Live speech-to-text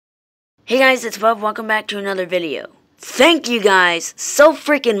Hey guys, it's Bub. Welcome back to another video. Thank you guys so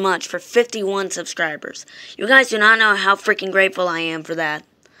freaking much for 51 subscribers. You guys do not know how freaking grateful I am for that.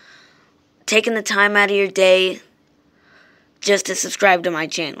 Taking the time out of your day just to subscribe to my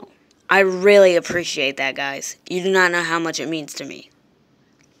channel. I really appreciate that, guys. You do not know how much it means to me.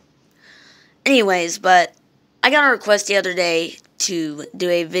 Anyways, but I got a request the other day to do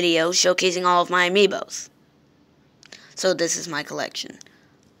a video showcasing all of my amiibos. So this is my collection.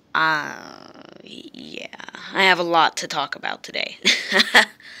 Yeah, I have a lot to talk about today.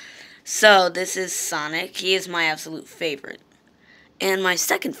 So, this is Sonic. He is my absolute favorite. And my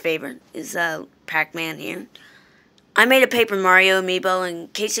second favorite is, Pac-Man here. I made a Paper Mario amiibo, in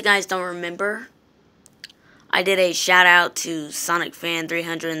case you guys don't remember. I did a shout out to Sonic Fan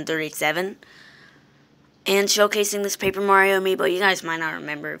 337. And showcasing this Paper Mario amiibo, you guys might not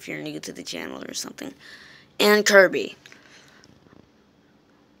remember if you're new to the channel or something. And Kirby.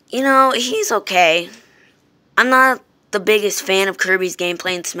 You know, he's okay. I'm not the biggest fan of Kirby's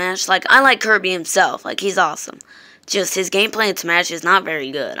gameplay in Smash. Like, I like Kirby himself. Like, he's awesome. Just, his gameplay in Smash is not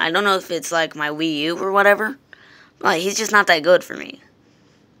very good. I don't know if it's, like, my Wii U or whatever. Like, he's just not that good for me.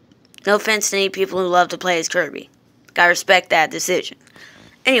 No offense to any people who love to play as Kirby. I respect that decision.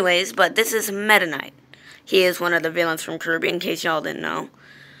 Anyways, but this is Meta Knight. He is one of the villains from Kirby, in case y'all didn't know.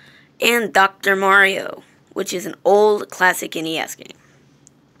 And Dr. Mario, which is an old classic NES game.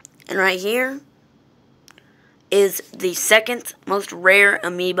 And right here is the second most rare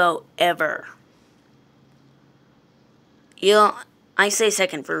amiibo ever. I say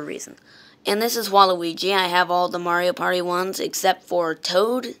second for a reason. And this is Waluigi. I have all the Mario Party ones except for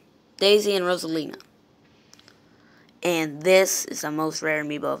Toad, Daisy, and Rosalina. And this is the most rare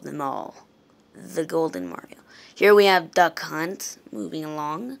amiibo of them all. The Golden Mario. Here we have Duck Hunt, moving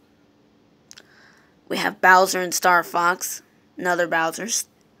along. We have Bowser and Star Fox. Another Bowser.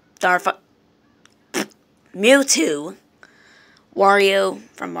 Star Fox. Mewtwo. Wario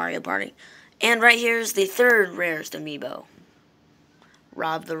from Mario Party. And right here is the third rarest amiibo.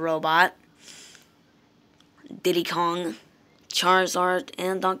 Rob the Robot. Diddy Kong. Charizard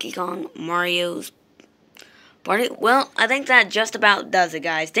and Donkey Kong. Mario's Party. Well, I think that just about does it,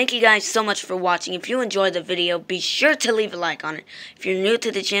 guys. Thank you guys so much for watching. If you enjoyed the video, be sure to leave a like on it. If you're new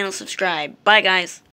to the channel, subscribe. Bye, guys.